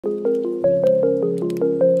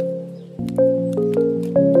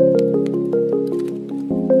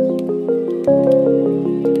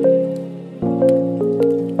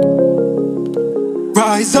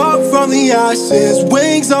from the ashes,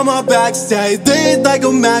 wings on my back, stay lit like a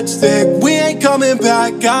matchstick. We ain't coming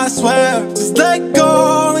back, I swear. Just let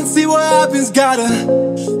go and see what happens. Gotta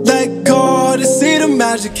let go to see the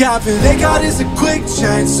magic happen. They got us a quick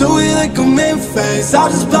change, so we like them in phase. I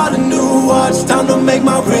just bought a new watch, time to make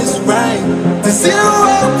my wrist ring. The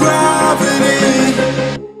zero gravity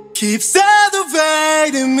keeps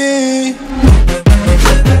elevating me.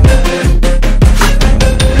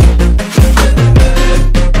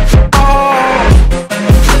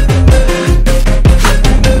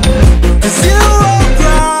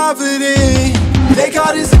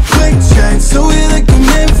 So we like them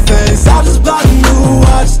in phase. I just bought a new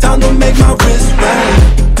watch, time to make my wrist ring.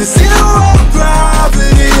 The zero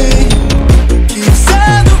gravity keeps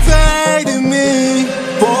elevating me.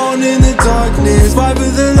 Born in the darkness, fight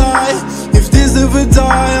for the light. If this ever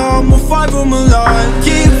die, I'ma fight for my life.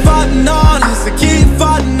 Keep fighting on, yes, I keep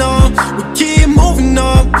fighting on. We keep moving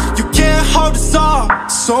up, you can't hold us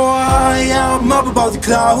up. So high, yeah, I'm up above the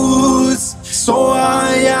clouds. So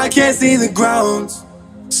high, yeah, I can't see the ground.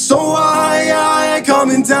 So I ain't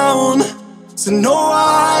coming down. So no,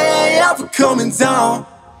 I ain't ever coming down.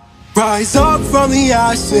 Rise up from the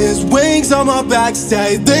ashes, wings on my back,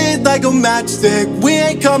 stay lit like a matchstick. We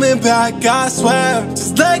ain't coming back, I swear.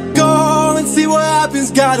 Just let go and see what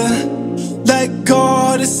happens. Gotta let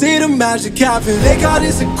go to see the magic happen. They got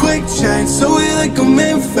us a quick change, so we like them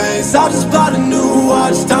in phase. I just bought a new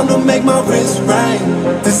watch, time to make my wrist ring.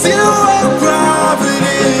 The zero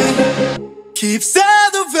gravity keeps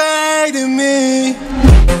elevating me.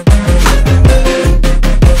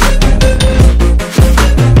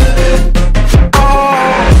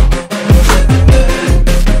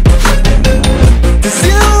 The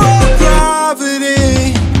zero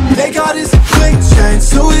gravity, they got us a quick change,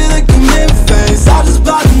 so we like them in phase. I just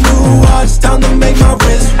bought a new watch, time to make my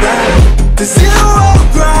wrist ring. The zero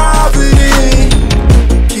gravity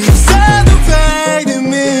keeps elevating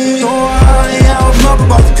me. So high, I'm up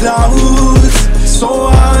above the clouds. So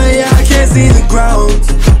high, I can't see the ground.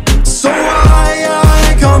 So high,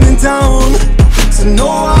 I ain't coming down. So no, I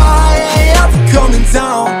ain't ever coming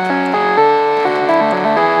down.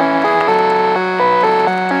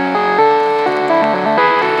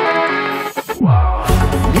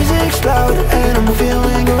 Music's loud and I'm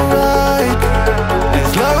feeling alright. In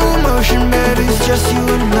slow motion, baby, it's just you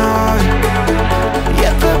and I.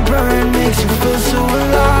 Yet the burn makes you feel so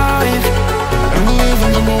alive. I'm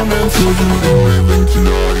living the moment till you